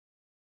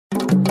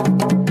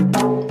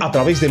A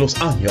través de los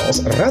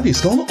años, Radio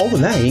Scon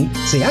Online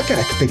se ha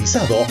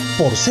caracterizado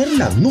por ser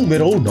la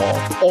número 1.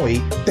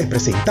 Hoy te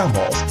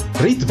presentamos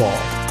Ritmo,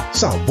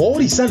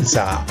 Sabor y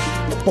Salsa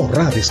por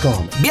Radio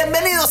Scon.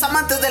 Bienvenidos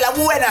amantes de la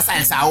buena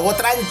salsa a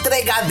otra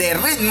entrega de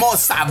Ritmo,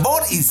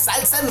 Sabor y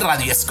Salsa en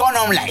Radio Scon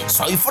Online.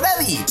 Soy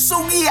Freddy, su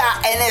guía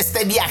en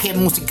este viaje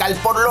musical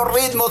por los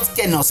ritmos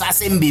que nos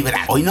hacen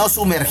vibrar. Hoy nos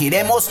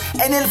sumergiremos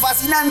en el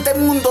fascinante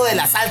mundo de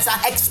la salsa,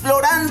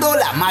 explorando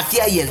la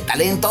magia y el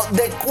talento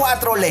de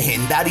 4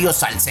 legendarios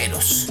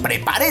salseros.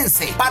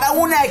 Prepárense para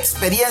una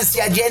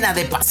experiencia llena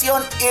de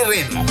pasión y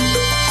ritmo.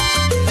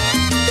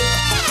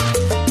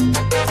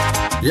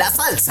 La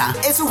salsa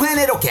es un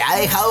género que ha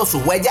dejado su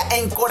huella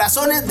en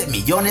corazones de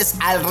millones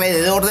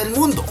alrededor del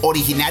mundo.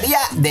 Originaria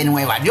de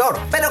Nueva York,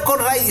 pero con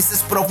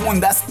raíces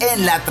profundas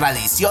en la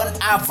tradición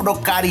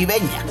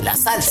afrocaribeña. La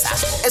salsa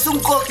es un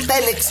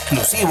cóctel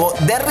exclusivo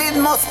de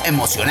ritmos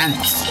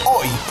emocionantes.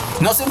 Hoy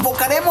nos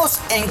enfocaremos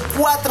en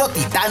 4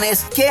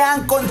 titanes que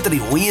han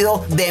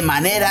contribuido de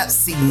manera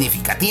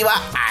significativa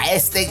a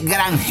este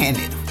gran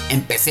género.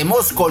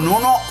 Empecemos con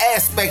uno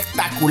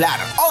espectacular,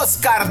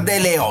 Oscar de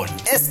León.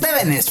 Este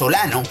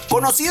venezolano,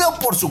 conocido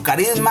por su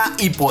carisma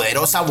y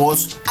poderosa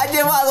voz, ha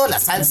llevado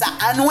la salsa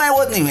a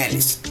nuevos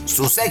niveles.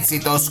 Sus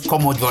éxitos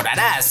como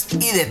Llorarás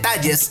y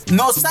Detalles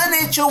nos han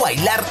hecho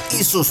bailar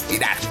y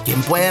suspirar.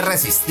 ¿Quién puede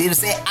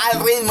resistirse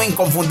al ritmo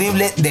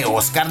inconfundible de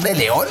Oscar de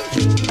León?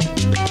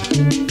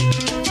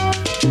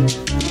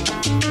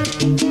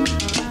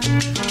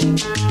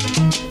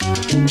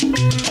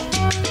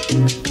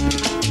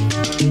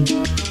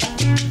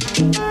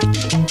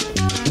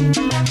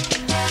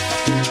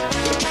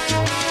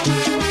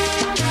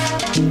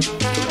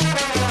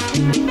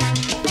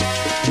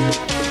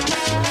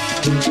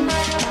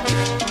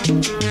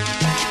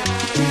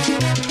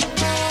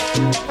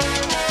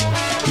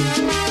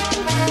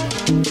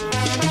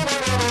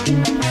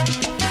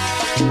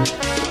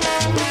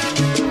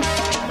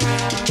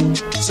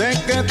 Sé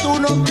que tú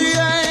no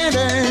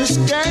quieres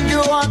que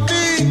yo a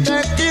ti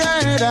te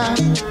quiera,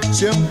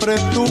 siempre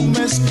tú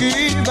me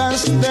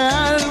esquivas de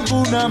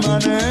alguna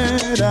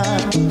manera.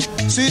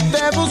 Si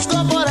te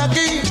busco por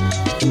aquí,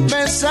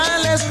 me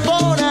sales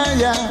por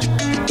allá.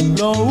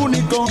 Lo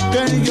único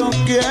que yo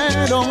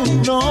quiero,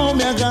 no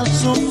me hagas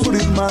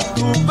sufrir más,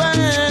 tú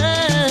verás.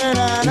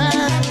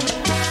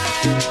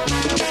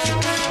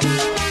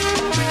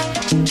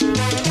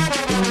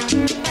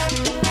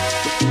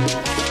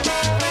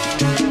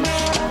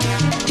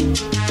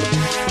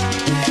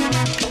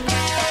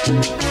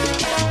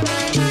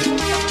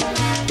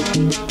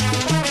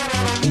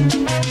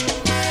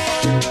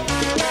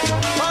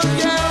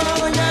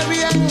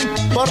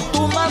 Por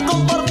tu mal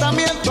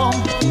comportamiento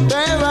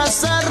te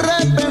vas a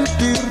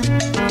arrepentir.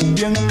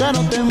 Bien caro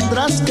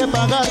tendrás que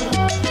pagar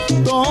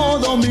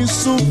todo mi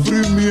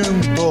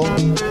sufrimiento.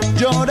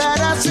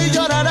 Llorarás y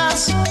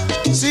llorarás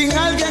sin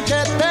alguien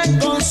que te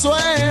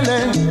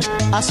consuele.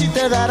 Así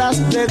te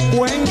darás de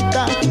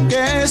cuenta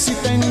que si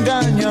te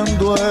engañan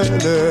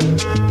duele.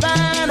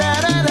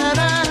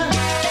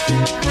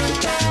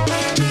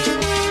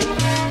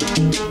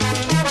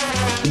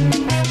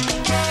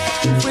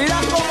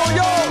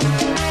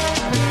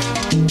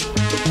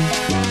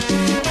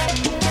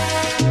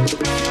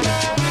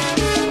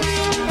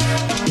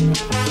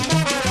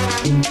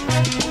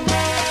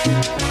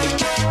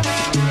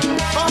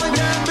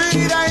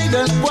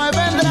 Después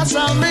vendrás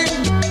a mí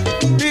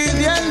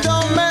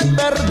pidiéndome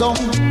perdón,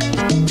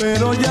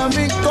 pero ya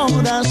mi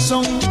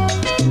corazón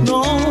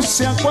no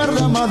se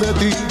acuerda más de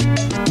ti.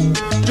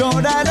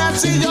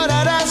 Llorarás y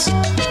llorarás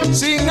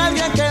sin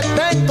alguien que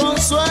te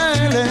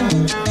consuele.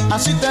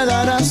 Así te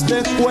darás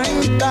de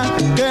cuenta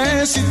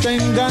que si te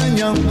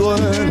engañan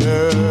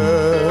duele.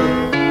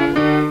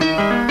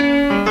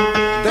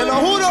 Te lo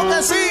juro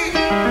que sí.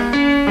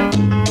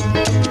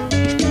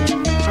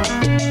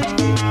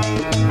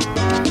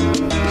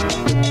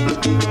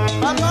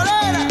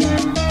 ¡Bandolera!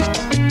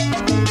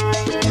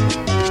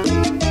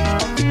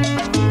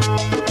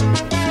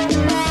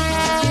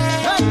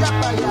 ¡Venga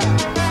para allá!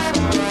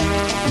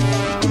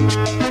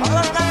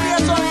 Ahora el cambio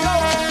soy yo.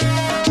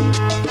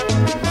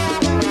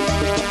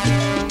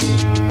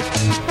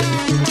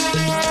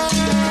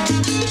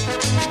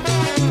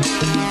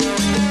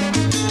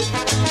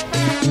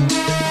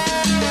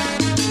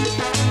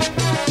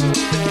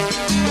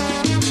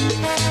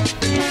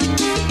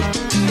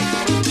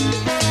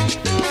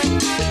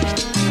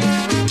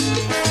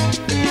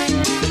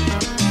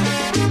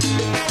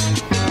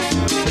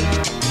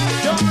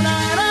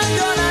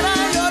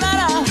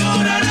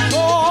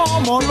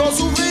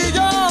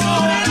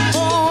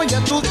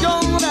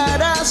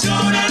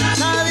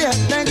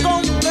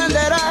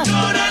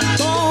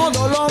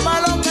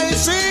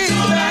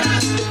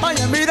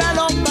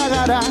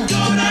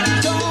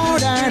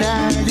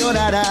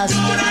 Llorarás,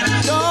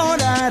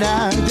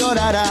 llorarás,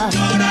 llorarás.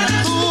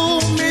 Tú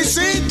me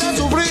hiciste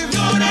sufrir,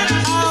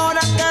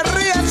 ahora que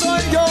ríes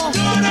soy yo.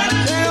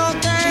 Creo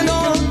que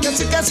no, que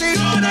sí, que sí.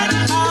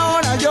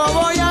 Ahora yo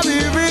voy a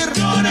vivir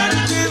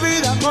mi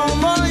vida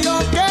como yo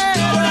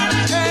quiero.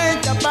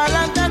 Echa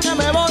pa'lante que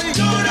me voy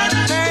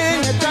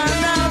en esta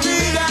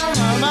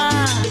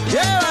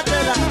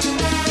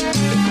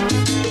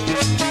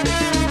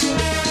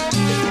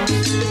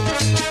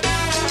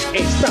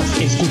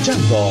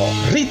escuchando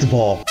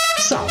Ritmo,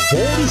 Sabor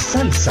y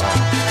Salsa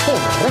por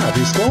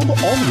Radio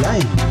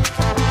Online.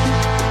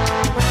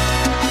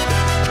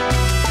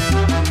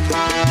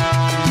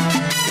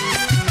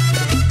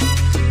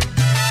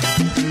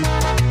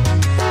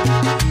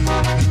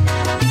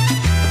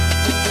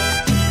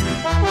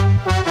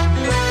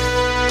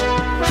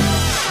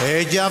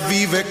 Ella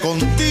vive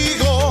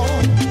contigo,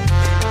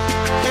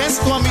 es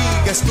tu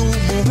amiga, es tu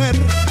mujer,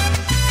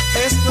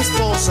 es tu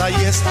esposa y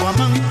es tu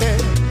amante.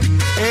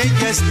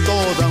 Ella es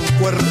toda un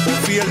cuerpo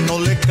fiel, no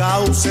le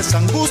causes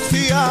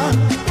angustia,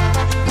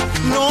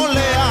 no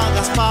le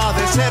hagas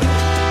padecer.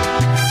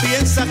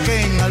 Piensa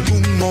que en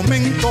algún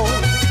momento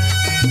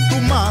tu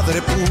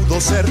madre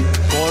pudo ser,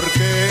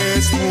 porque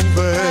es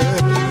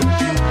mujer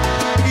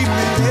y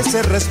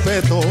merece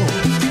respeto,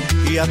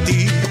 y a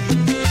ti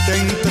te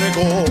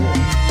entregó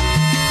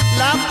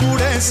la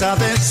pureza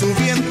de su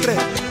vientre,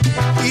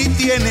 y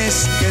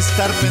tienes que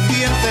estar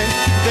pendiente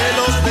de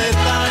los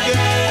detalles.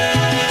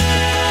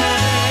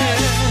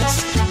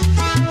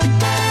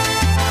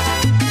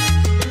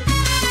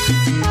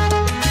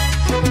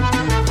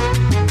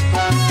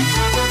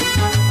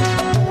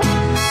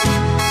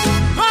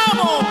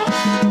 ¡Vamos!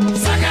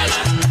 ¡Sácala!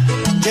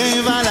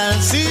 Llévala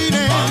al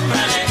cine.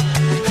 ¡Cómprale!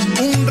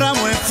 Un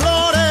ramo de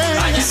flores.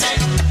 ¡Váyase!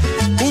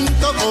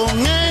 Junto con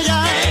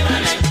ella.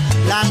 ¡Llévale!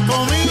 La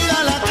comida,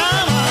 la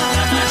cama.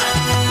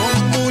 ¡Con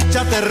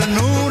mucha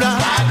ternura!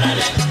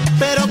 ¡Háblale!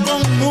 Pero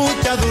con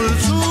mucha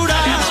dulzura.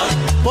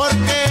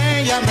 Porque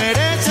ella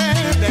merece,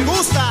 le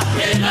gusta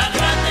que la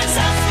trates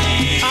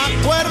así.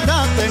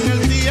 Acuérdate en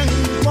el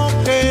tiempo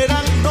que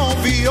eran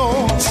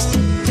novios,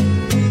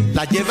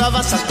 la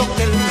llevabas a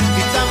toque, la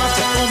invitabas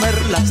a comer,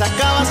 la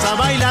sacabas a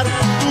bailar.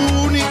 Tu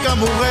única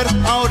mujer,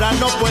 ahora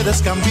no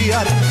puedes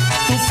cambiar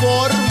tu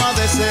forma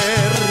de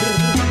ser.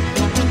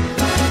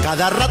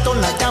 Cada rato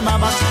la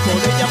llamabas,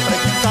 por ella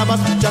preguntabas,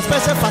 muchas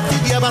veces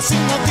fastidiabas,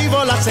 sin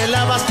motivo la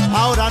celabas.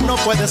 Ahora no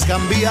puedes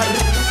cambiar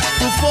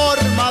tu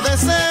forma de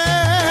ser.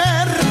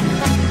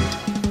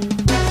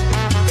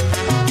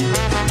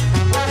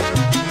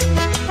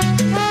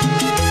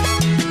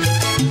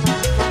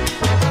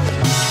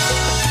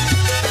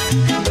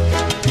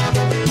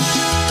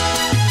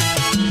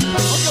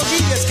 No te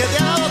olvides que te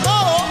ha dado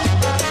todo.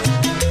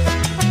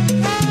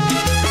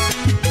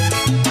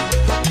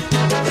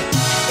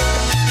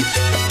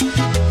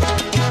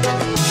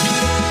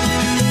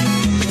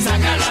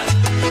 Sácala.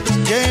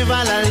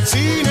 Llévala al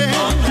cine.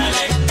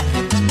 Cómprale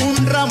un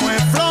ramo de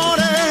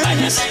flores.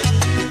 Váyase.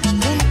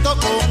 Junto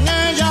con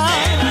ella.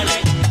 Llévale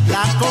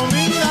la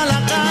comida, la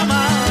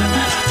cama.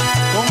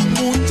 Con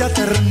mucha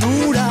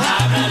ternura.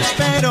 Háblale.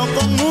 Pero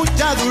con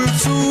mucha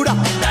dulzura.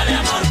 Dale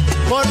amor.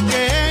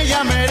 Porque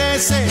ella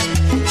merece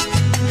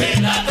que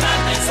la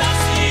trates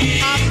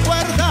así.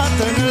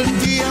 Acuérdate en el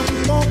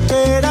tiempo que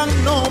eran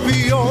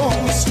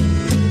novios,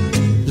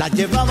 la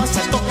llevabas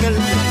a toque,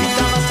 la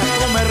invitabas a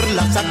comer,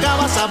 la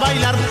sacabas a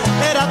bailar.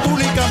 Era tu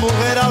única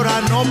mujer,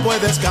 ahora no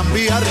puedes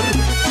cambiar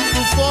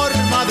tu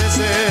forma de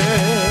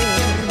ser.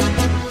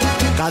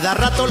 Cada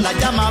rato la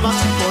llamabas,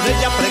 por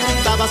ella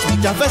preguntabas,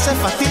 muchas veces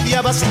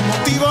fastidiabas, sin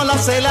motivo la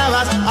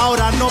celabas.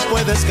 Ahora no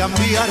puedes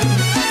cambiar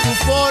tu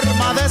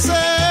forma de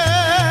ser.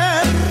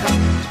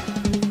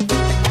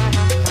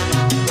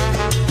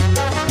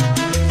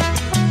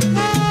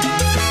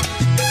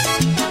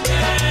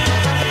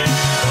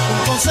 Un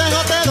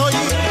consejo te doy,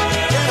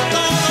 de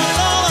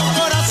todo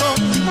corazón,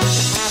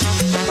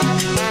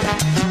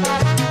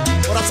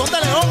 corazón de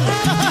león.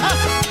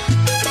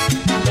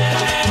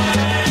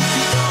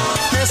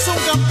 Es un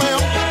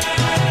campeón,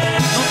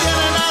 no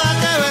tiene nada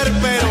que ver,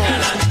 pero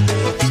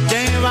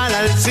llévala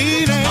al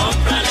cine.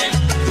 Cómprale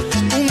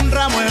un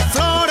ramo de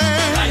flores.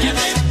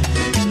 Váyate.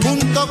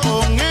 Junto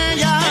con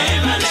ella.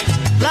 Llévale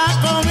la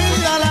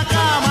comida, la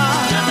cama.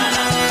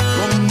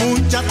 Con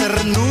mucha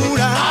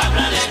ternura.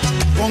 Háblale.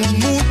 Con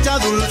mucha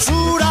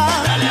dulzura.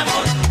 Dale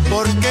amor.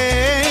 Porque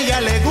ella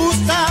le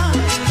gusta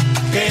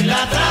que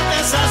la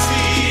trates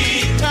así.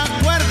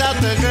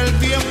 Acuérdate que el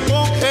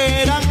tiempo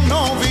que eran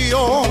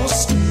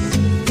novios,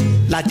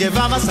 la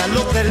llevabas al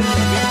hotel.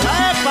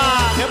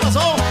 ¡Epa! ¿Qué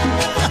pasó?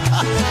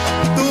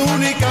 Tu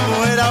única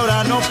mujer,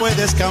 ahora no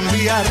puedes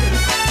cambiar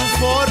tu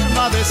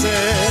forma de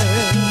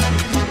ser.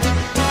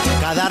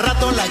 Cada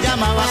rato la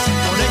llamabas,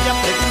 por ella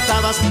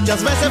preguntabas,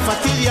 muchas veces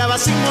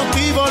fastidiabas, sin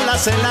motivo la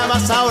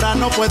celabas. Ahora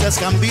no puedes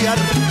cambiar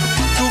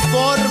tu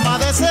forma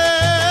de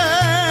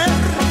ser.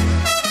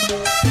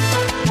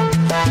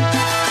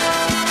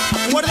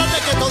 Acuérdate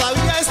que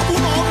todavía es tu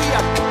novia.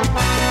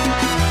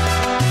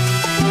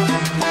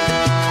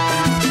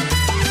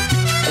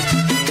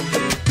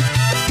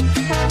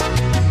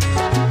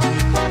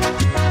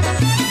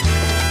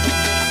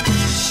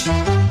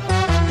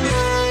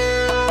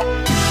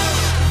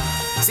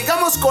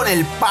 Sigamos con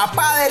el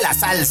papá de la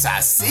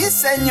salsa. Sí,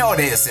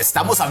 señores,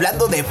 estamos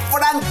hablando de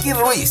Frankie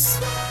Ruiz.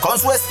 Con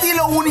su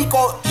estilo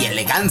único y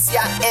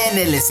elegancia en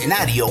el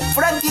escenario,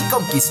 Frankie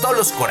conquistó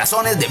los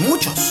corazones de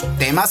muchos.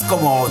 Temas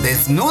como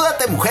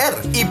Desnúdate Mujer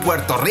y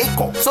Puerto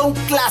Rico son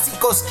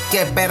clásicos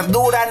que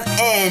perduran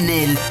en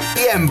el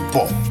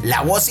tiempo.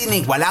 La voz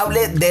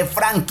inigualable de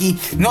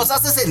Frankie nos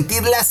hace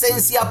sentir la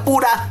esencia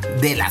pura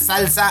de la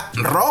salsa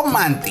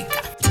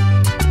romántica.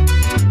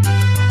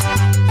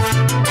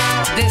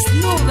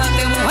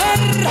 Desnúdate,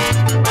 mujer,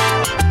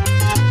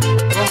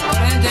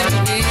 comprende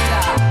mi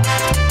vida.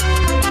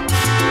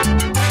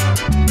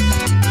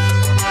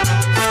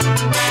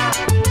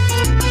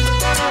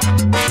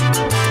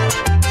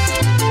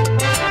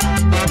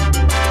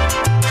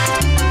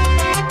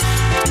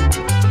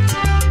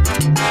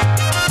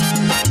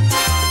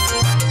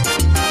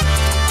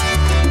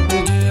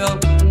 Yo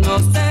no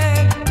sé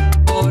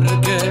por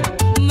qué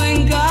me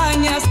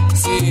engañas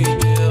si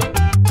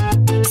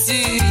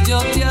yo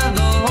te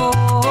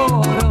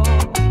adoro.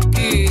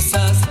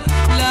 Quizás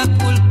la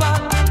culpa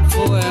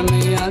fue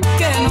mía,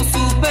 que no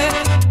supe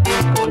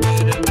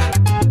imponerme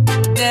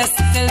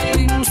desde el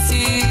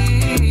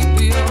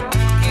principio.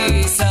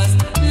 Quizás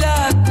la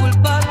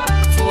culpa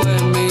fue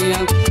mía,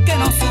 que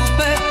no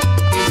supe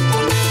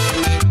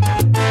imponerme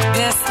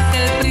desde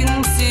el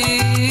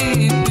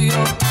principio.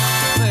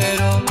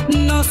 Pero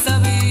no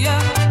sabía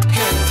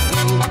que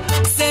tú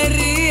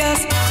serías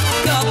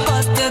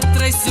capaz de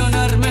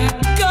traicionarme,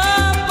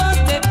 capaz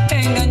de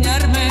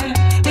engañarme.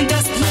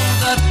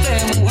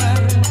 Desnúdate,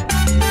 mujer,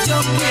 yo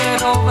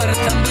quiero ver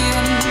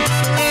también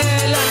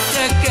el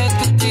arte que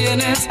tú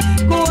tienes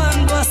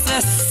cuando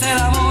haces el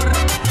amor.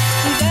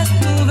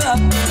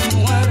 Desnúdate,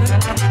 mujer,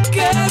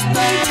 que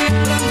estoy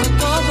vibrando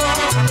todo,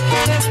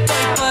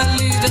 estoy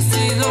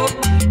palidecido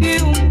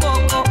y un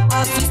poco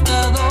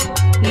asustado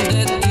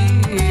de ti.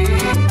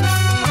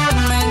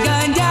 Me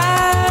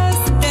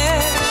engañaste,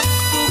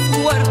 tu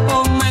cuerpo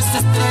me es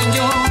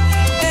extraño,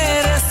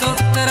 eres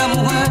otra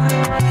mujer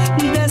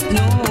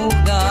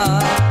desnuda.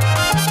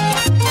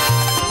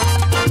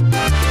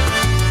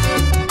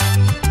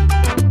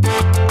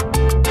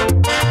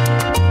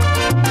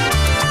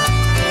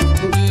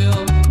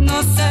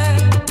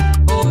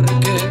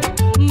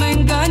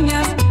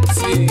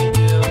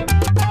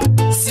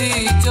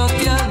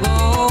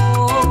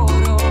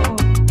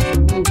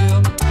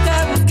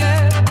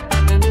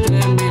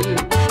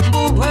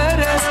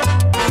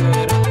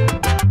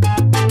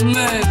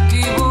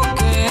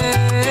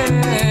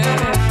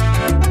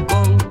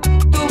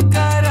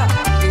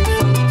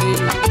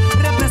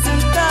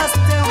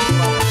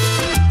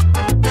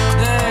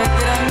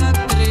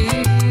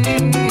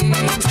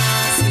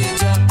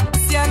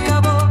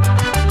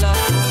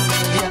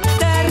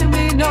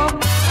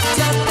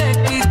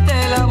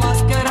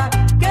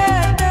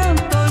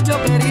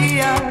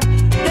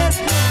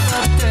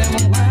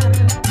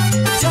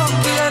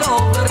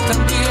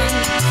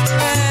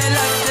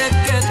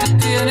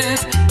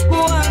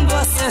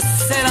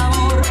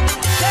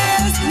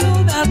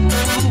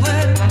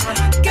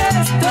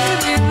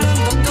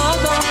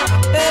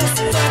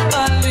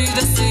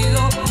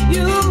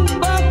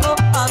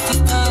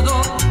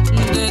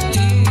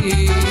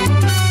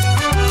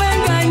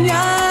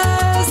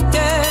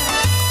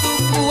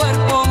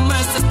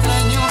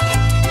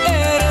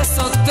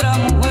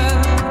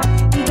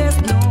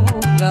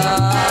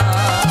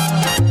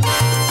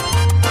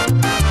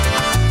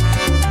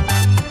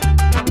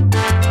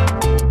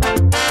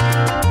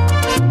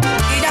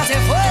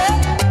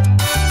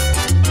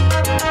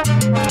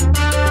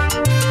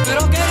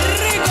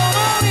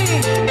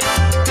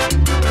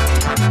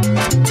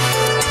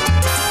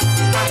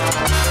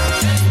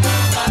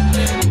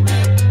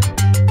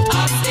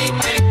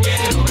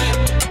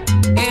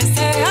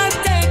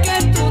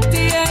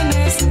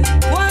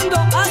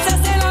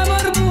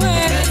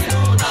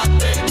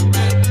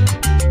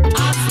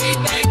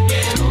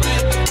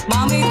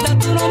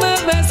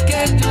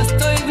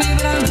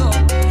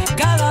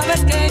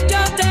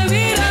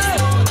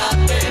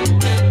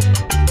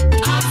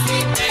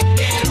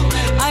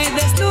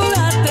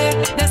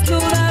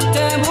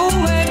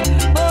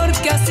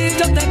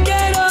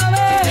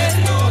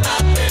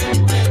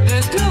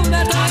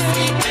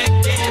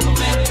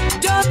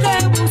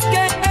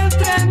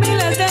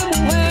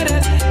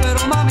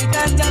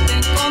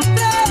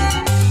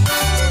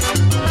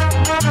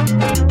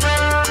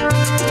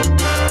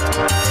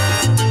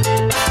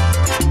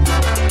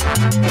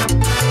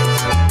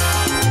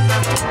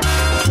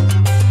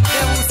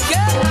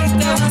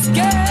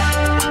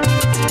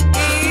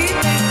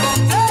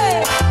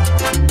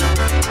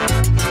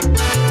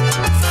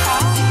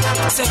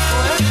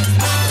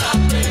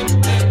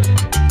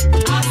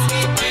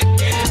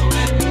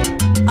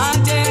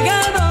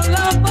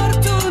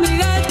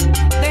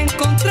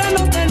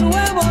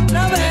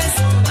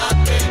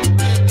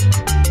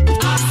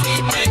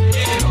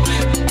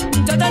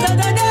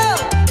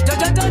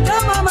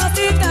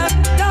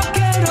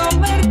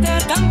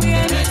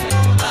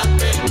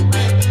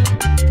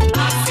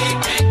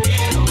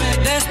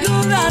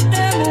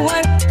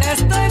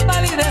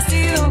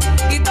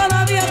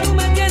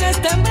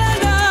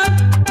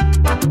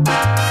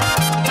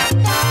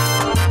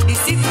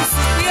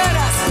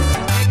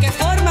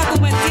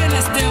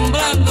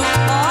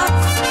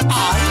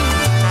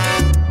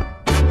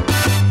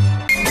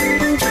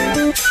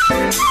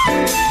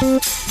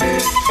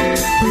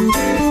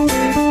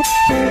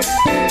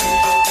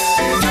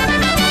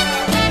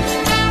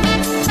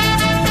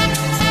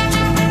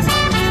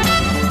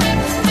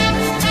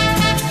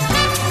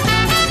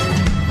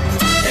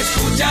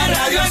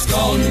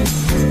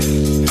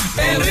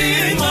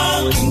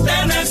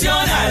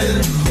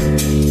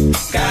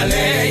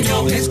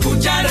 Caleño,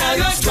 escucha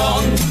Radio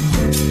Escon,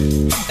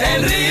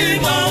 el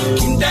ritmo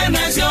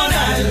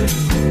internacional.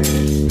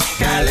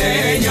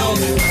 Caleño.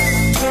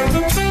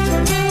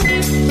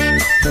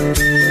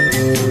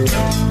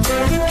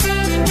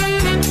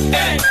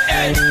 Ey,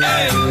 ey,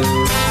 ey.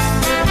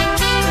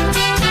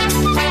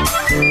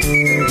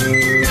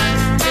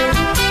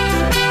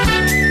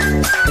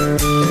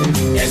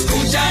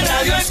 Escucha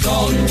Radio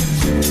Escon,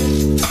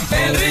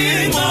 el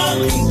ritmo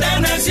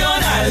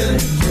internacional.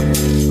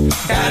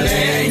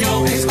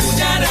 Caleño,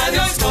 escucha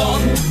Radio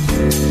Escon,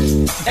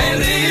 el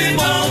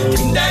ritmo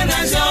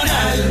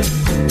internacional.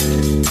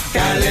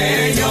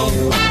 Caleño.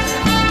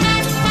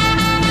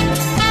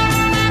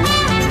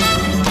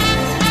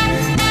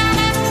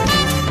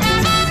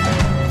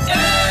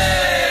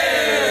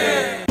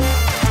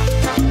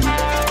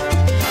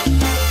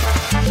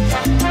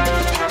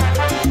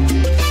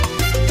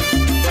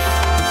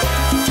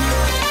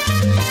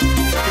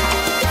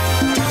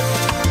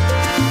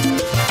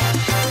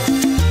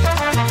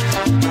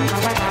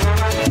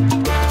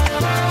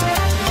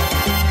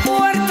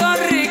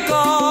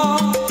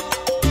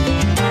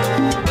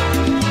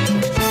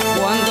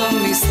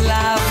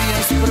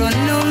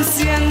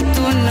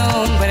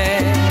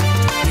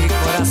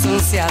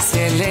 Se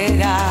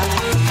acelera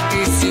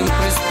y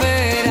siempre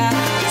espera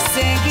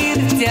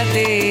seguirte a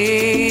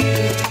ti.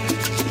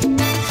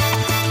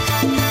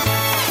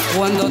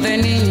 Cuando de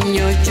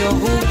niño yo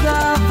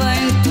jugaba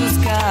en tus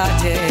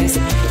calles,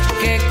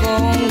 que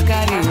con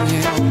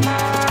cariño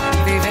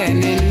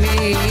viven en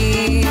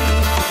mí.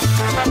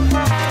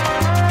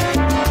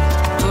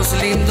 Tus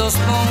lindos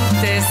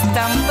montes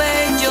tan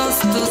bellos,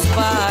 tus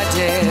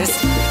valles,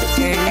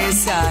 en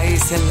esa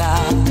isla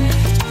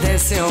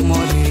deseo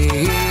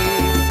morir.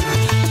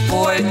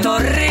 Puerto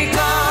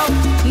Rico,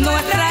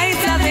 nuestra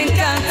isla de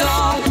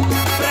encanto,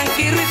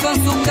 tranquilo y con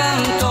su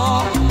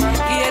canto,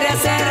 quiere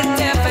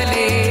hacerte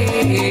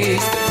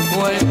feliz.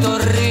 Puerto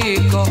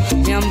Rico,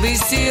 mi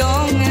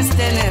ambición es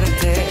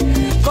tenerte,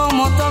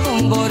 como todo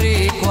un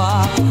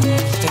boricua,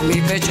 en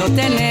mi pecho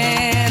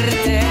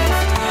tenerte.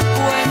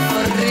 Puerto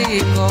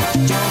Rico,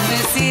 yo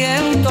me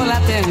siento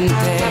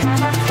latente,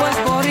 pues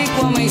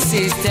boricua me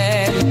hiciste.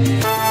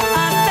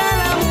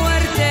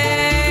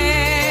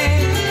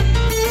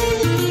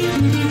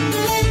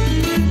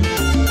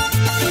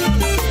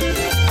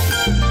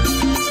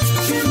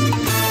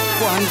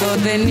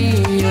 De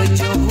niño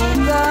yo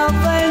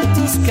jugaba en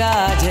tus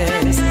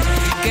calles,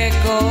 que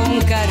con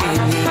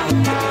cariño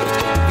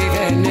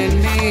viven en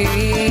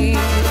mí.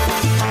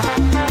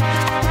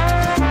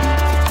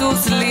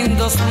 Tus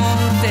lindos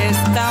montes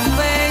tan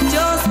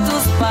bellos,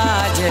 tus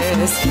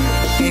valles,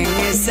 en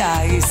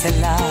esa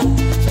isla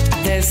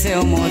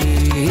deseo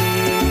morir.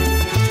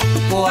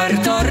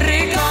 Puerto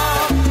Rico,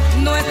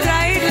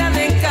 nuestra isla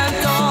de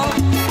encanto,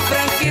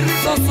 tranquilo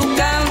y con su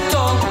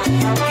canto,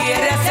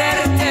 quiere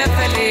hacerte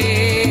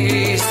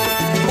feliz.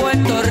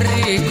 Puerto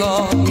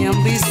Rico, mi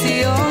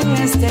ambición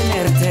es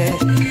tenerte,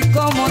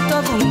 como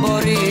todo un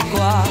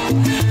boricua,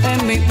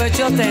 en mi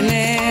pecho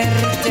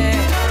tenerte.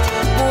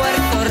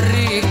 Puerto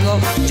Rico,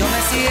 yo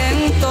me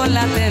siento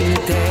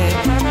latente,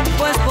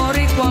 pues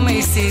boricua me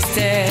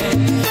hiciste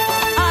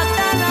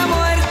hasta la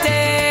muerte.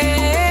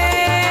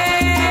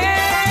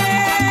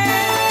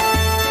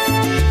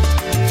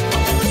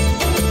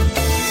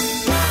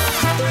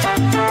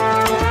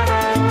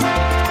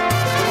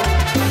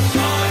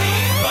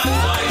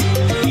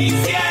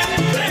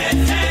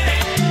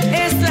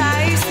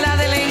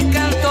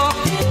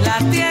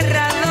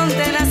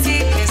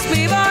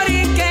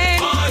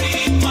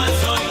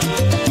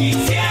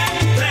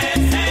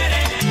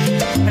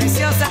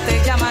 Te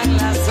llaman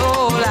las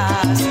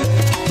olas,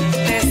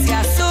 desde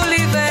azul.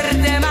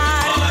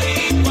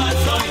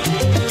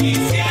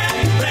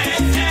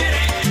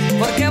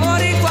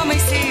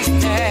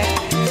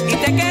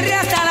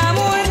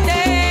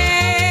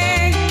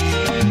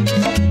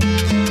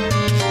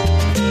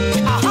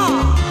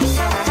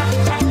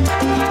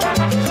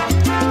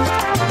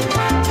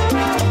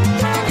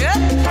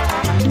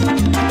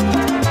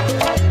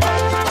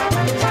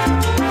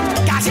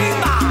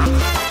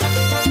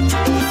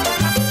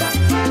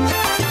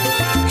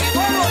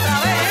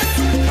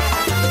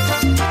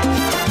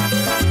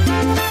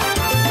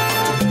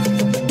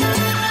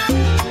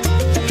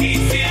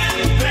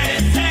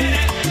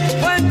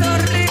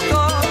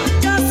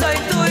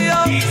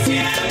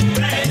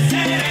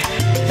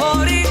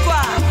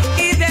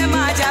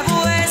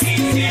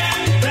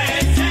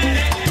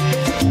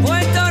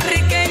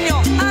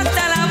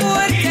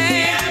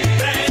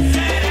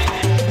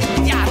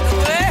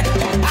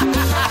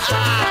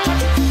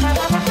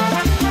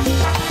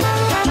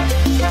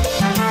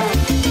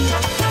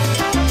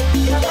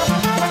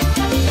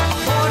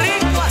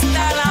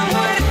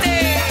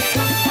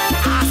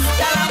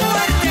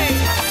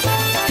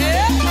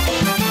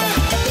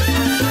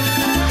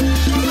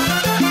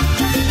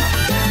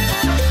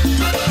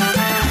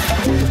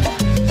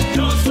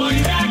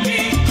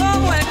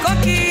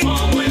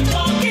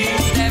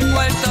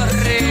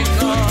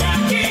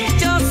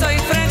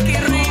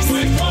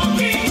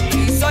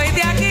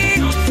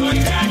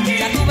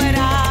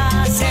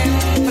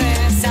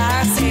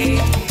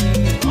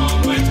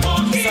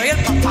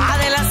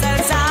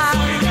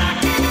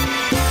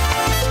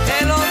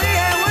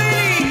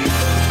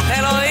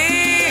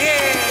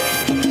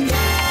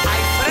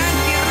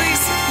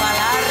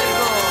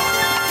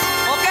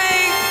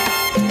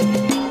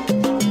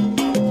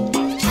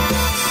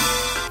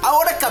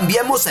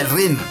 Cambiemos el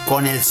ritmo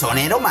con el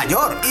sonero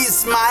mayor,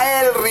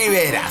 Ismael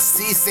Rivera.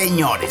 Sí,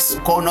 señores,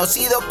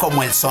 conocido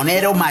como el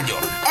sonero mayor.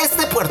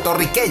 Este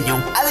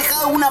puertorriqueño ha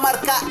dejado una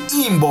marca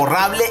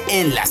imborrable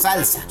en la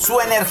salsa. Su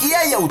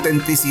energía y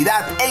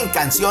autenticidad en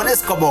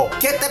canciones como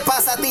 ¿Qué te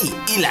pasa a ti?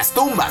 Y Las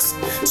tumbas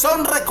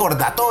son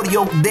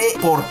recordatorio de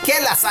por qué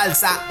la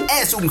salsa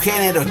es un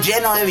género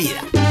lleno de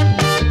vida.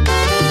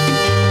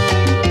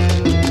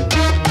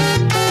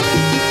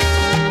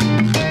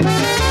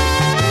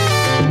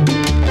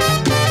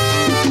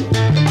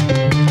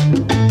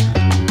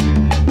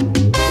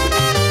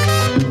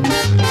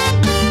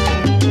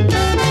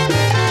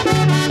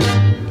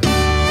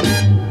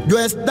 Yo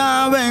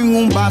estaba en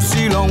un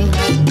vacilón,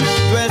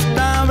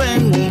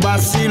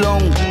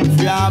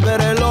 fui a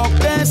ver lo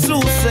que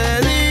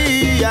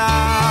sucedía.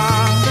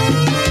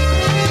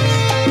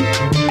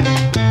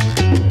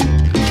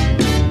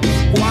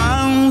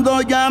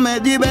 Cuando ya me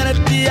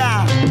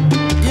divertía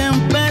y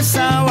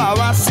empezaba a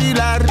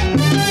vacilar,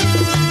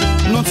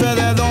 no sé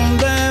de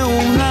dónde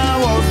una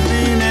voz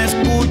vine a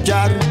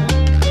escuchar.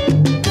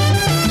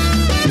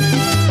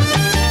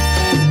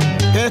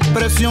 ¿Qué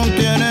expresión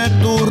tiene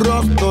tu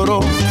rostro?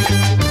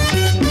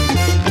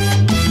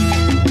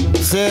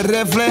 Se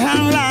refleja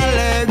en la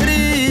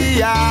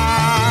alegría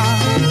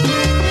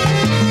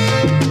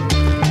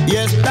y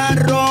está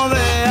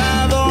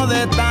rodeado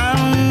de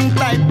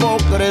tanta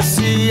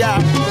hipocresía.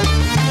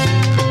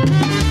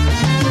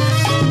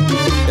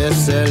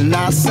 Es el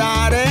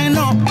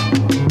Nazareno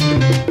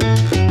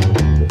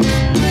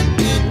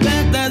y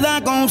que te da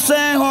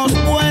consejos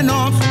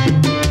buenos.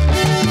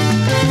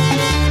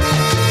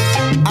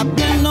 A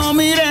quien no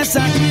mires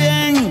a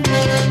quien,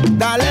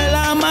 dale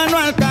la mano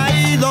al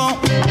caído.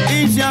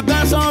 Y si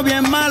acaso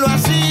bien malo ha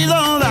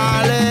sido,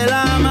 dale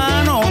la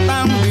mano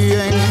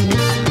también.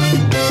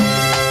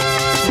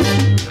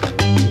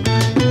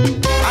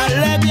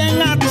 Hazle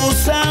bien a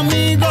tus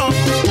amigos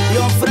y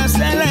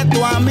ofrécele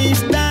tu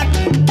amistad.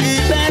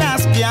 Y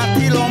verás que a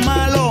ti lo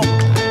malo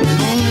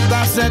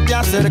nunca se te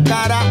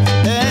acercará.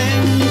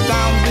 En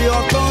cambio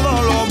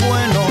todo lo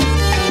bueno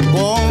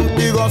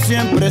contigo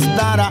siempre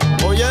estará.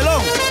 Óyelo.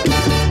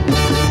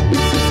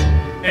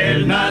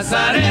 El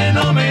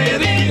Nazareno me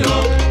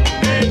dijo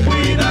que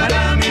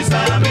cuidara a mis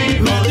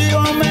amigos.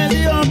 Me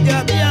dijo que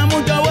había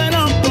muchos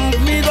buenos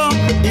conmigo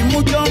y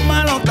muchos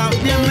malos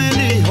también me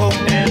dijo.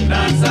 El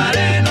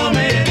Nazareno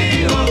me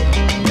dijo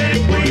que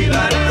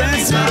cuidara a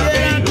mis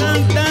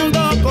amigos.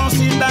 Cantando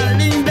cositas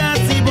lindas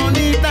y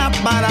bonitas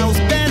para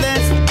ustedes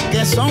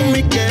que son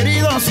mis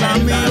queridos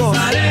amigos.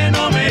 El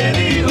Nazareno me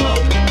dijo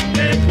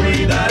que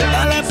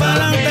cuidara a mis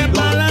amigos.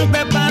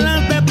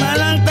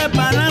 Dale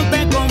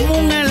pa'lante como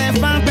un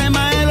elefante,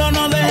 Maelo,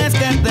 no dejes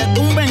que te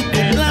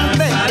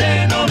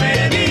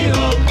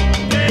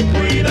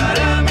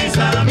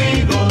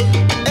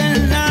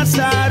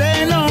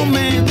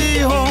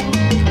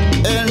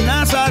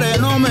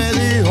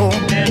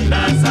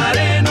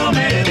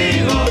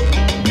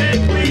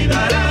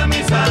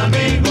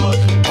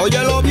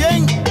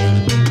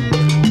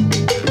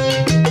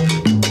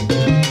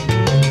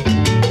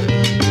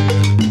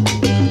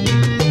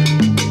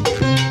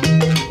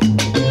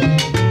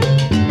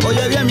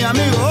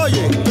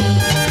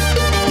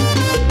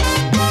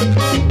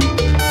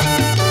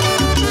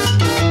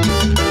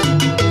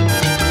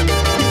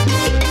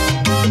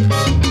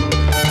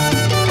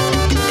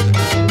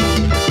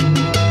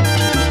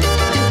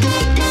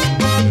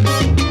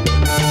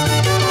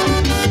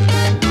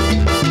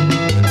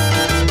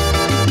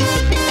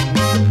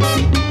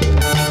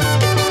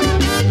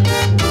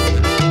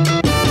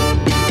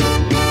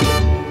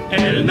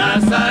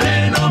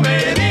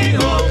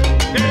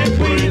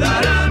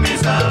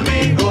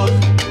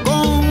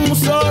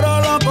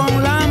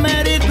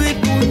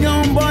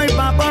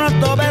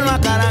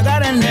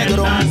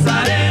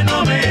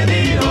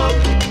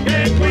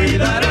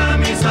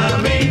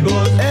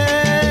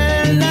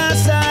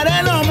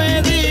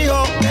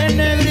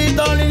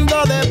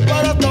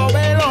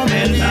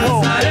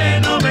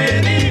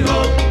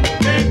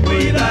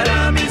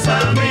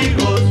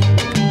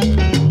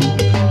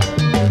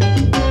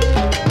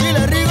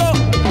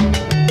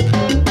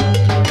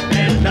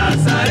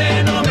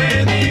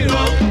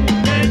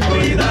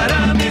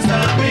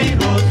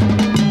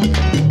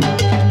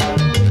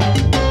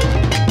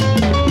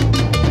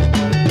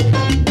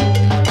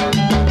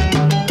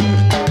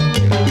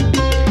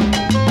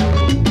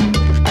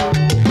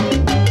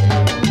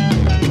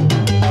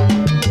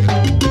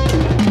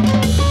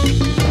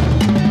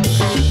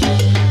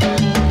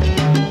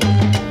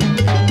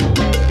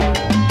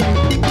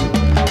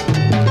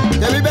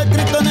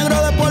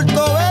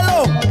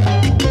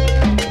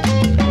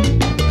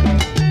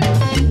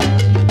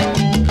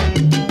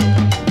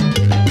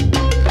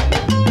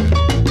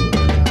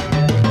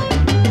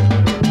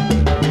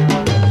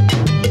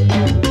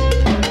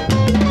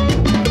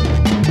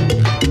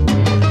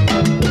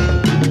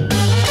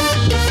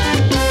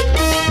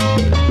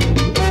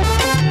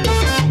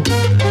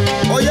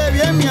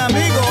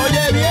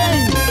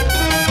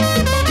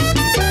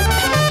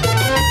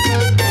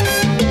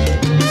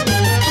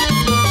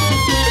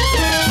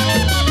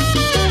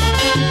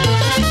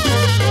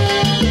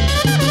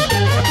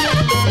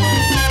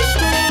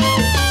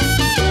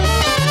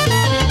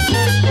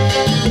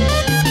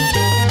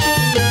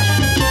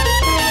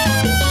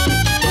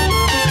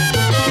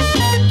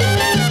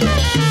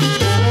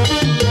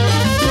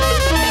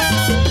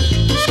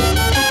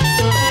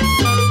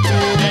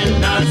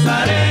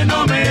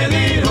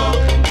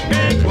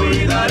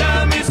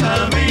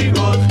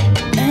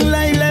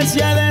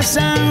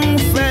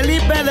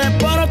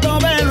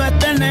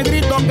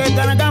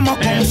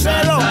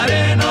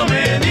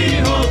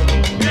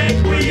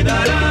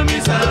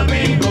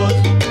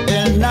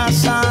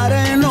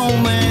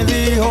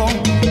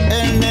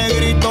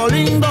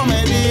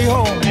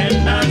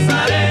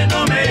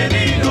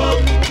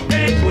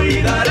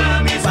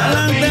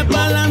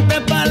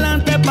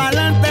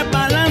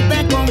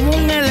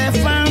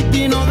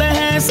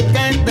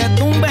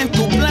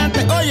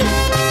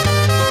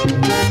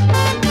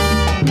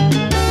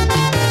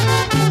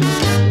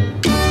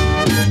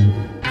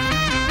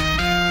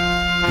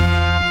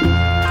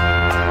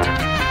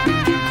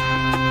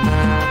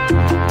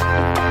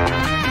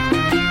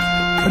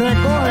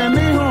recoge,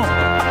 mijo.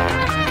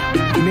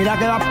 Mira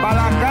que vas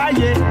para la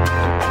calle.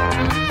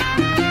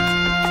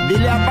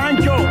 Dile a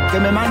Pancho que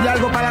me mande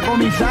algo para la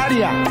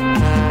comisaria.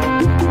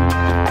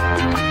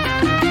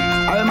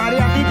 Ave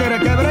María, títere,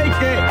 que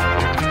breque.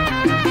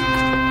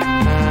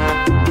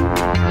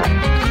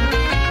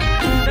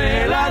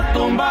 De la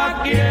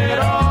tumba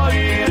quiero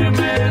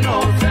irme,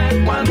 no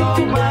sé cuándo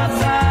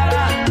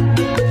pasará.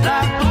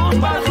 Las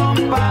tumbas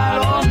son para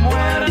los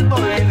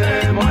muertos y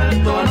de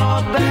muerto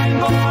no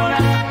tengo nada.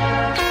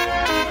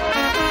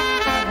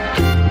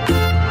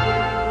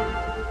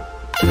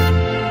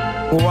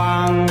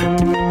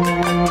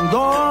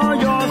 Cuando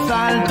yo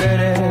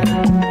saldré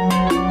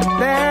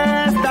de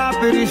esta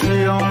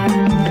prisión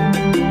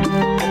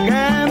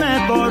que me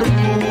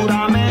tortura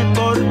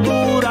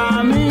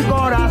mi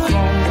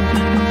corazón.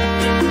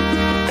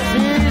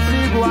 Si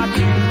sigo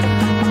aquí,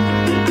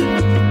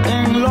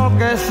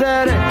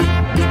 enloqueceré.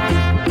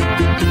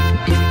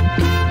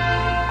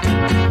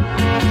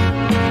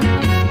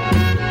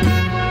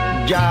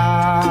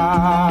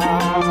 Ya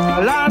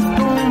las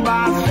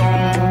tumbas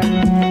son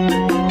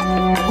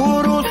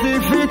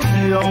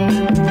crucifixión,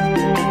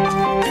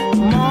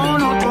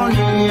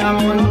 monotonía,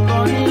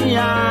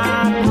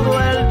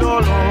 cruel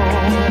dolor.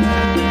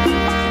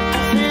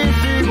 Si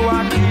sigo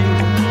aquí,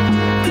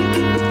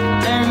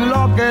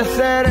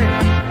 enloqueceré.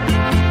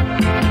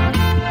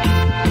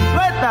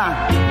 ¡Suelta!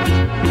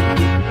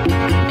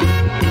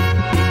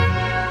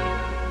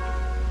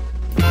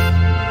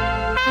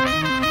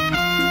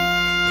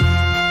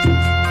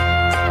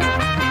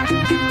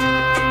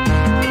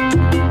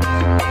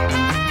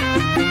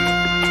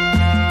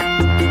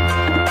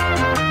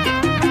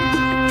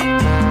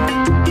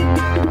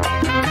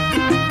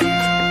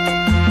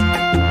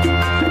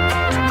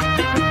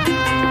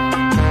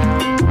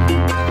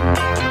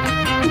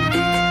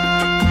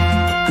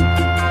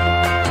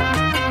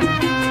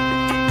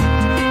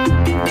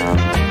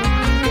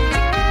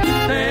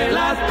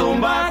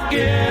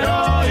 Quiero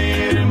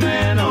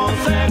irme, no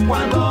sé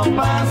cuándo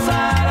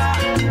pasará.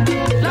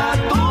 Las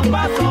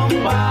tumbas son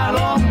para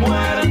los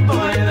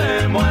muertos y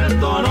de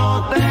muerto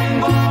no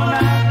tengo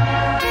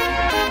nada.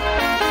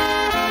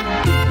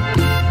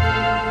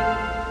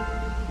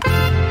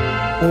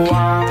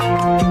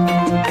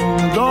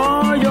 Cuando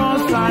yo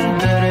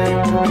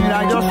saldré, mira,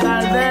 yo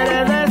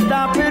saldré de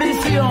esta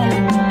prisión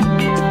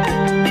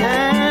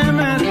que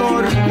me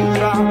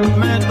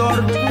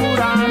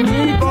tortura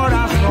mi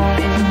corazón.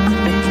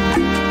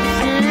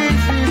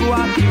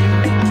 Aquí,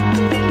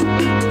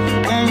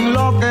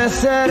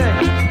 enloqueceré.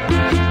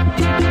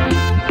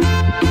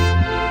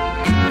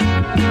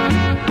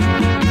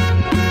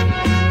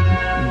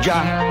 Ya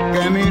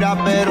que mira,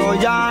 pero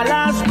ya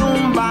las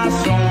tumbas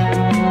son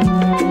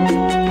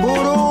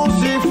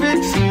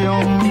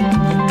crucifixión,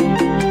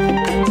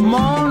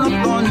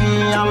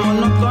 monotonía,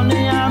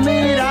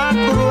 mira,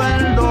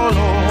 cruel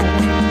dolor.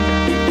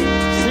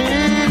 Si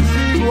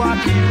sigo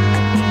aquí,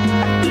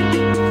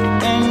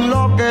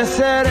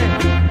 enloqueceré.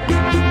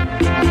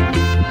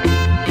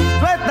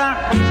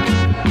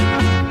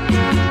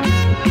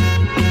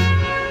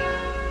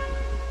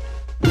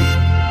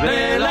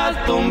 De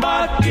las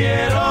tumbas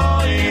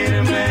quiero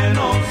irme,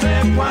 no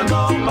sé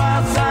cuándo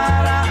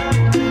pasará.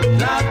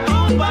 Las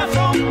tumbas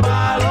son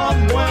para los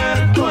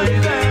muertos y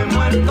de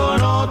muerto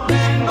no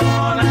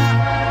tengo nada.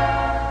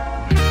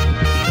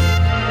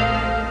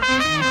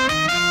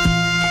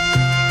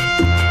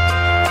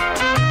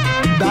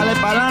 Dale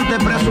pa'lante,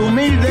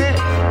 presumilde.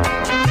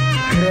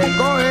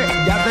 Recoge,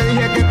 ya te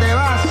dije que te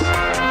vas.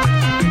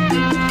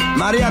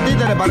 María, a ti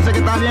te le parece que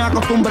estás bien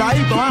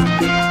acostumbradito, ¿ah?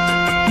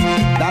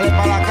 Dale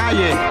pa' la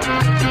calle.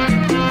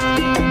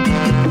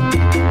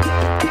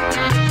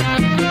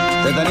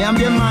 Te tenían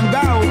bien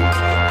mangado.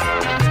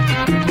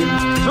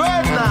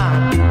 ¡Suelta!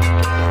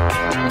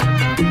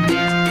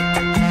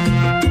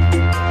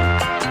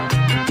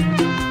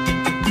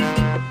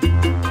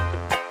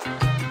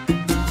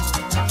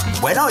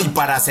 Bueno, y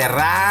para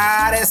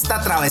cerrar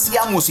esta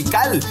travesía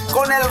musical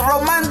con el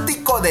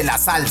romántico de la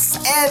salsa,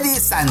 Eddie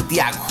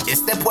Santiago.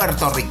 Este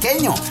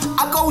puertorriqueño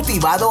ha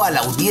cautivado a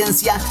la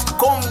audiencia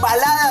con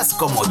baladas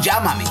como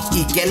Llámame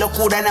y Qué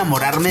locura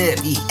enamorarme de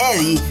ti.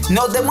 Eddie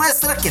nos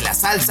demuestra que la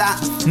salsa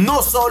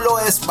no solo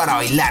es para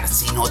bailar,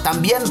 sino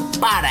también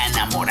para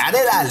enamorar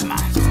el alma.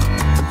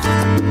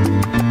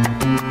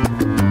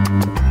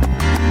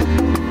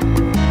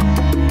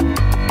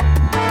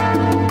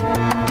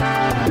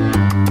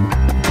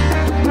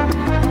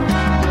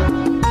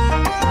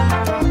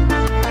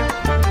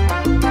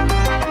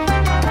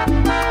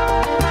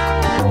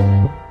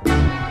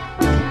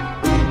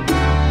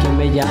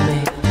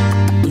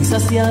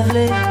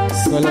 Insaciable,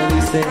 solo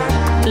dice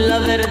la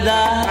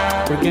verdad,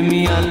 porque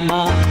mi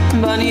alma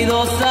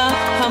vanidosa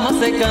jamás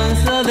se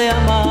cansa de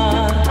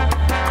amar.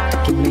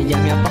 Que me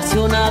llame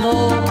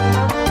apasionado,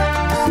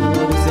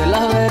 solo dice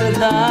la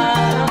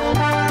verdad,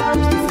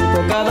 pues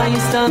disfruto cada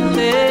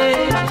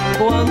instante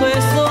cuando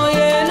estoy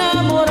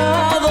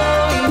enamorado.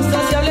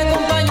 Insaciable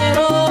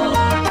compañero,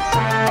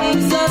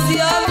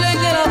 insaciable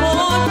en el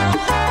amor,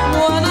 no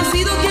ha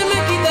nacido quien me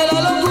quite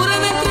la locura y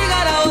me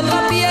entregara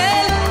otra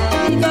piel.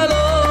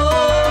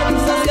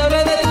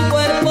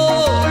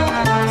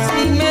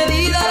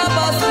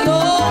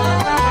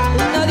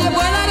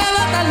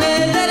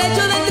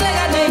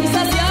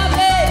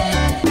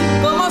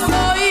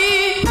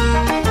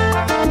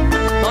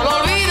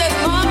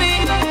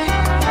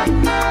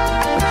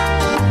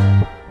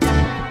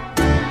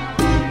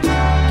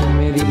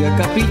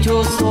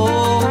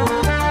 dichoso,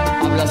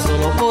 habla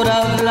solo por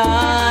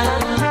hablar,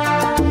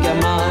 porque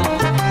amar,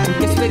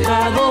 que es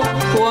pecado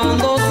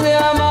cuando se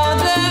ama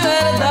de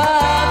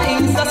verdad.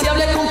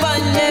 Insaciable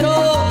compañero,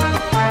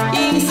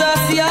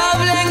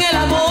 insaciable en el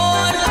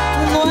amor,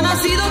 no ha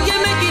nacido quien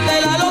me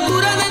quite la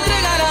locura de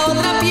entregar a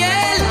otra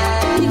piel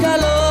mi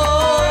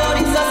calor.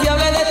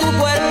 Insaciable de tu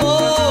cuerpo,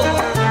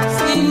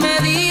 sin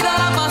medida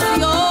la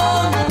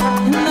pasión,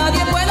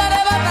 nadie puede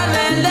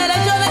arrebatarme el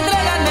derecho de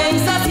entregarme.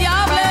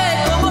 Insaciable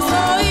como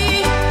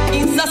soy,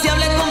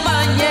 insaciable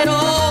compañero,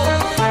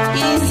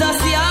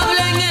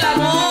 insaciable en el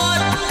amor,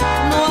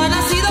 no ha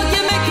nacido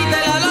quien me quite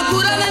la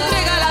locura de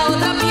entregar a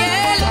otra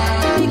piel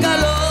mi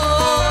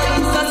calor.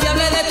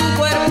 Insaciable de tu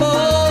cuerpo,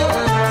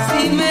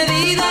 sin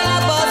medida la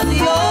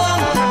pasión,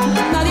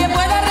 nadie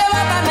puede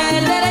arrebatarme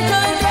el derecho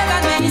de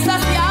entregarme.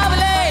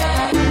 Insaciable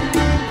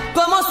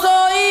como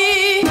soy.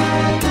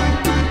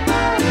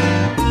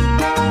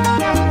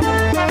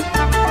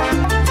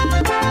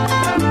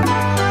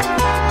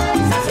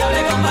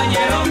 Insaciable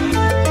compañero,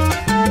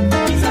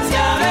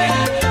 insaciable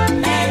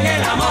en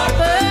el amor.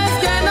 Es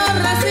que no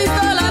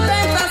resisto la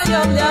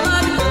tentación de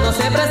amar cuando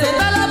se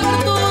presenta la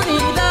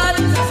oportunidad.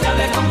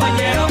 Insaciable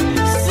compañero,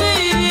 sí,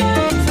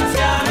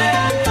 insaciable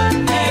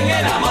en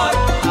el amor.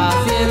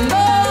 Haciendo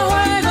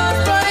juegos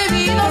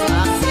prohibidos,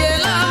 así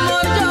el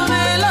amor yo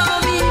me lo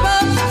vivo.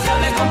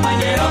 Insaciable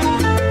compañero,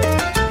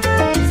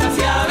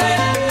 insaciable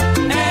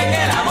en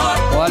el amor.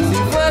 Cual si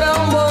fuera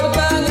un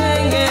volcán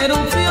en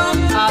erupción,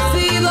 ha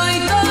sido y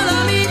toda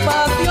mi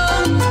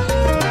pasión.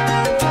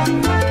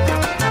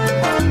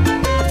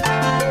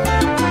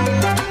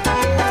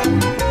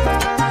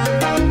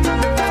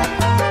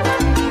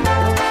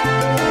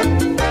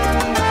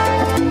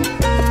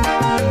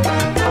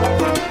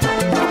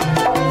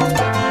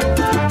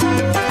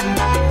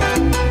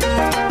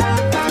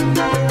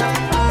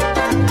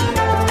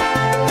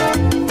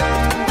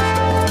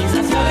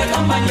 Insaciable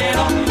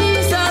compañero,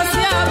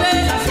 insaciable,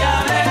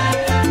 insaciable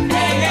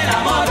en el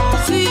amor.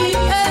 Sí,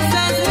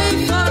 esa es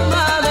mi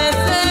forma de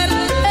ser,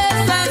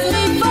 esa es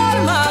mi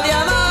forma de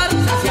amar.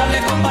 Insaciable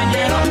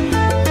compañero,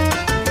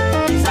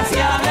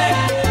 insaciable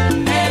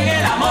en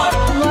el amor,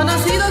 no ha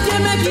nacido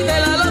quien me quite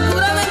la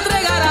locura de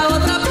entregar a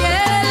otra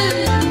piel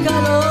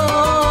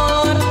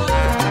calor.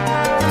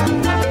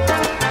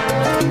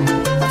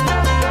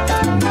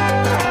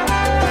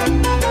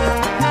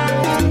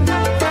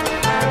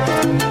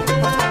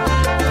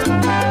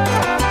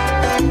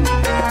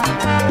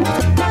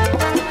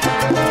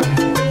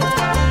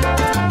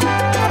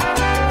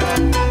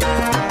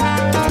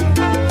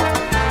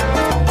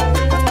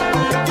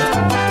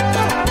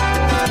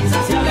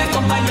 Insaciable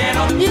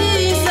compañero,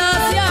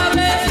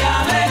 insaciable,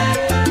 insaciable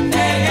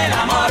en el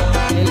amor.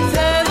 El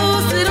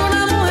seducir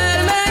una mujer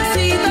me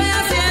excita y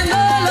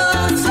haciéndolo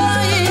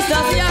soy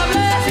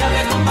insaciable.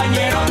 Insaciable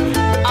compañero,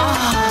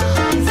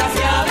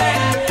 insaciable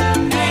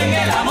en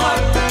el amor.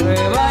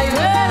 Prueba y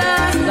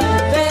verás la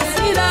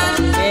intensidad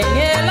en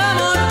el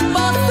amor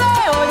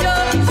poseo yo.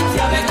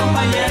 Insaciable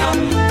compañero,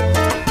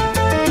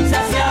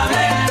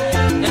 insaciable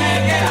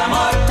en el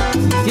amor.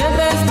 Si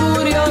sientes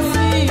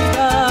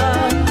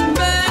curiosidad,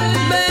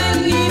 ven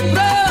y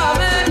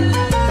pruébame.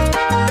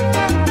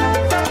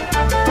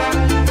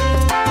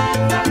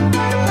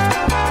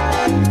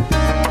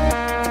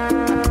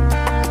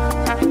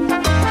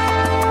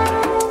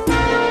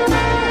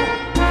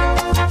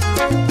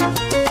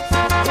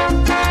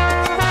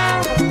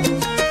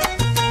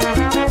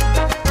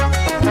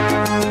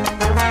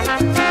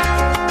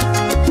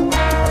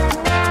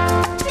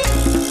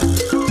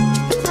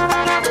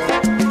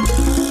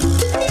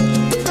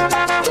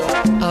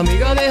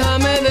 Amiga,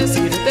 déjame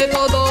decirte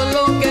todo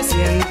lo que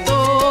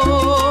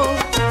siento,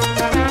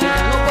 que ya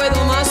no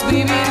puedo más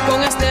vivir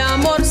con este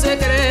amor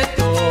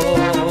secreto.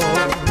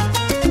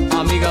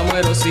 Amiga,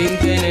 muero sin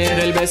tener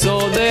el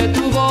beso de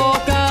tu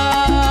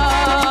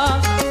boca,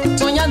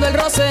 soñando el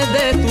roce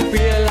de tu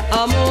piel,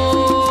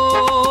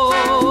 amor.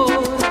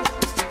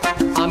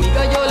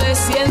 Amiga, yo le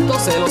siento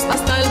celos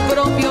hasta el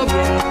propio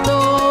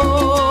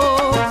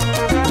viento.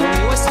 Lo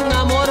mío es un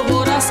amor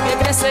voraz que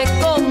crece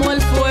como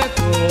el fuego.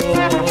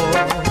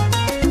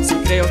 Si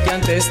creo que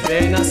antes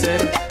de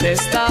nacer te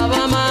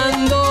estaba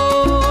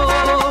amando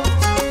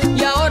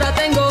y ahora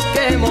tengo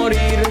que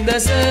morir de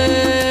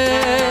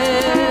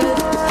sed.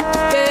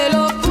 Qué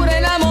locura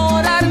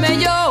enamorarme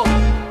yo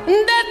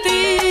de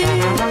ti.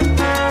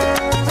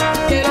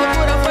 Qué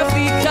locura fue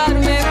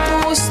fijarme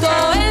justo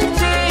en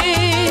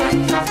ti.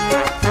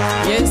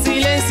 Y en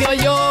silencio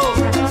yo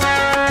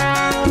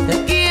te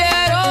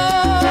quiero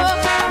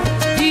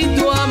y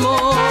tu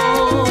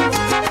amor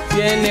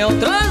tiene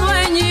otro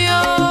dueño.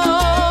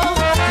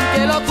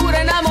 Qué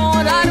locura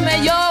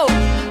enamorarme yo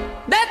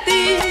de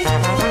ti.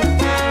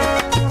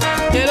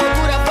 Qué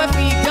locura fue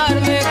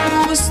fijarme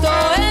justo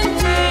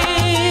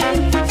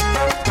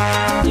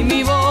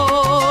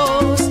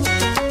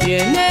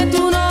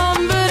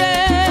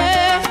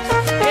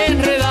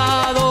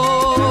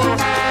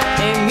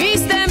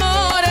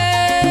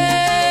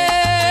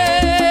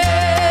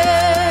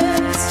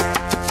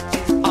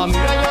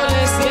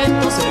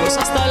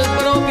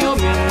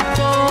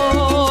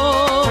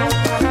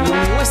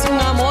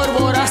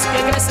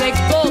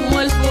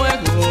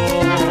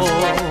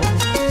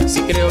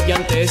Creo que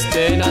antes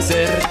de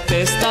nacer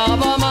te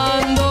estaba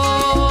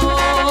amando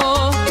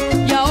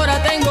y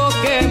ahora tengo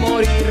que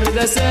morir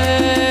de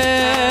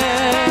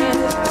sed.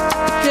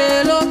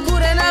 Qué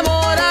locura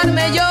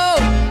enamorarme yo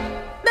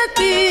de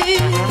ti.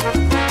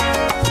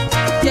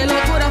 Qué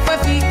locura fue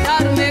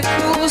fijarme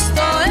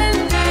justo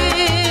en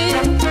ti.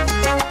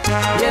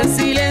 Y en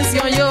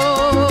silencio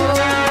yo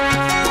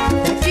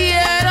te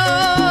quiero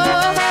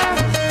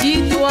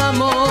y tu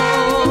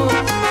amor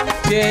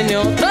tiene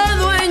otro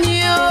dueño.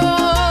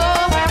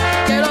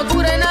 Qué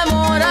locura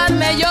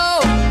enamorarme yo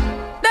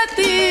de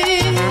ti.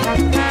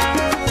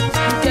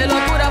 Qué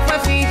locura fue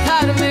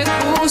fijarme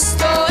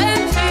justo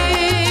en ti.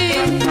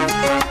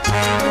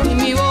 Y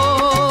mi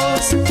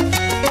voz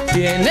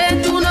tiene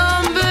tu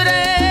nombre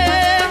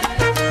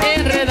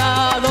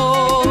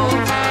enredado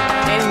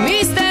en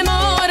mis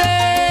temores.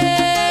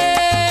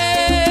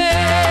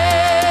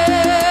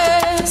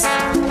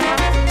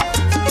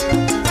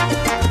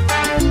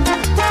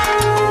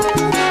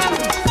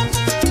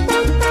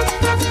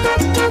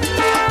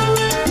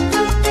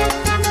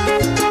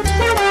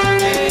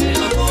 Qué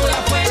locura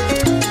fue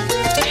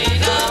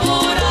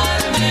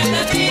enamorarme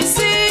de ti.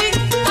 Sí,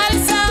 al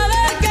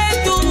saber que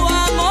tu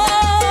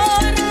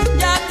amor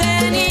ya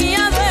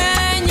tenía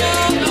dueño.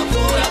 Qué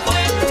locura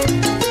fue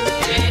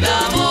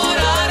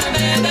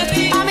enamorarme de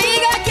ti.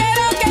 Amiga,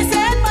 quiero que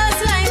sepas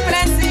la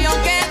impresión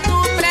que tu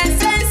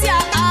presencia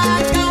ha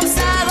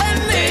causado en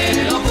mí.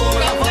 Qué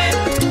locura fue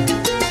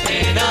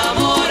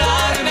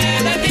enamorarme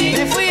de ti.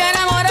 Me fui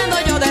enamorando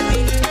yo de ti,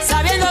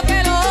 sabiendo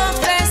que lo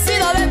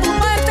ofrecido de tu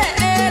parte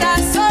era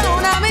solo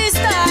una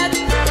amistad.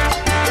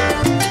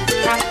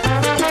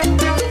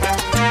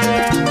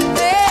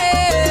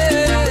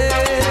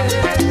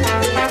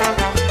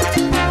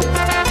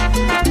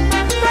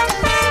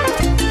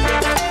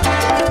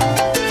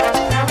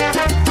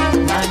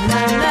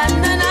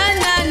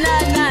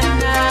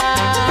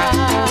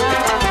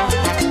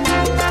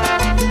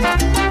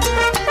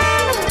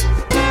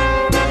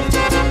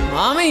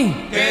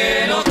 Mami,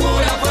 qué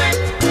locura fue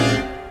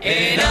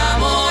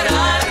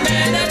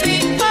enamorarme de ti.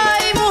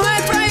 Ay,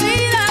 mujer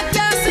prohibida, que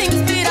has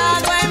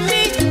inspirado en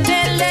mí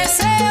el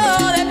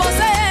deseo de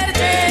poseerte.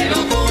 Qué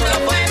locura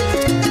fue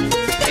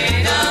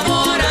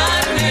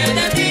enamorarme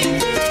de ti.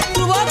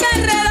 Tu boca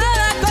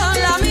enredada con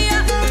la mía,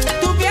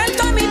 tu piel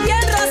con mi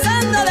piel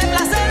rozando de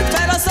placer,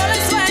 pero solo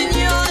en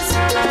sueños.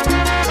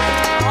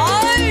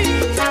 Ay,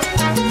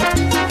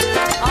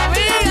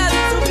 amiga, si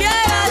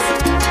supieras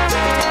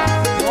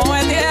cómo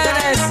me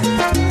tienes.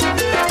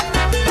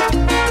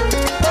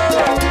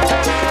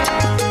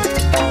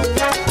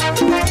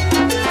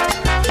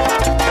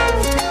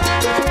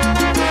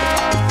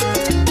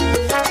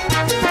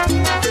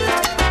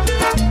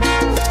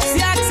 Si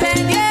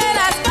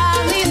accedieras a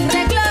mis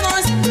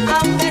reclamos,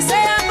 aunque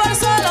sean por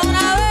solo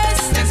una vez,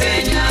 te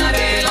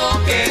enseñaré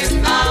lo que es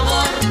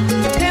amor.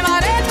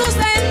 Quemaré tus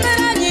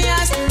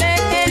entrañas, te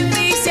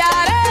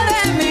enviciaré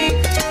de mí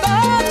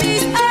con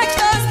mis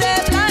actos de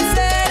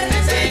placer. Te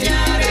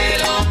enseñaré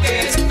lo que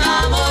es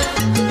amor.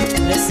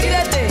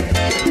 Decídete.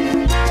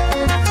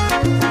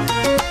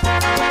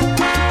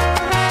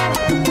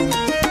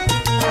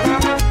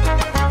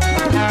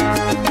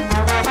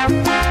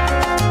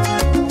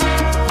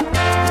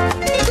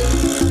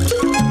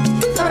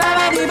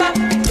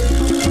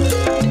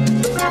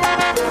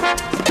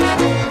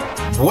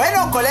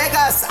 Bueno,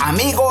 colegas,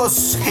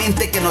 amigos,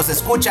 gente que nos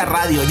escucha,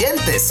 radio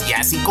oyentes, y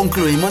así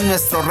concluimos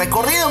nuestro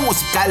recorrido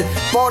musical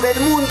por el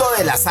mundo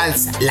de la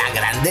salsa. La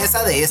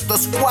grandeza de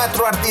estos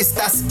 4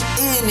 artistas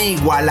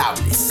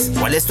inigualables.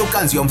 ¿Cuál es tu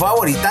canción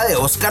favorita de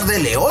Oscar de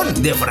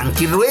León, de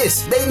Frankie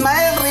Ruiz, de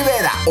Ismael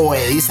Rivera o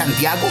Eddie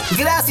Santiago?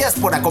 Gracias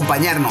por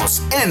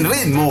acompañarnos en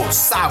Ritmo,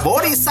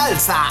 Sabor y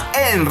Salsa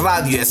en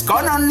Radio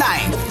Escon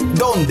Online,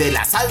 donde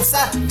la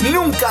salsa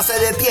nunca se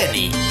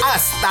detiene.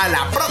 Hasta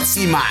la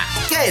próxima.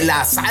 Que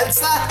la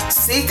salsa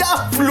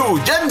siga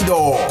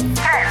fluyendo.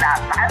 Que la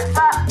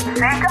salsa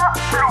siga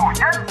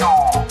fluyendo.